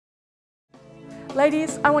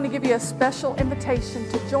Ladies, I want to give you a special invitation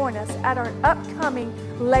to join us at our upcoming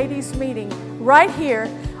ladies' meeting right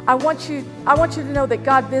here. I want you to know that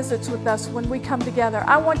God visits with us when we come together.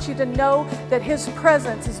 I want you to know that His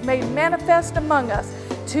presence is made manifest among us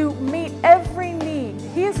to meet every need.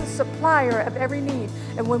 He is a supplier of every need.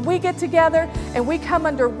 And when we get together and we come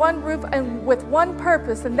under one roof and with one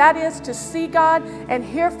purpose, and that is to see God and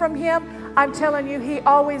hear from Him, I'm telling you, He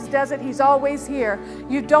always does it. He's always here.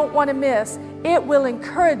 You don't want to miss. It will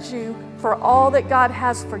encourage you for all that God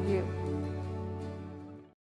has for you.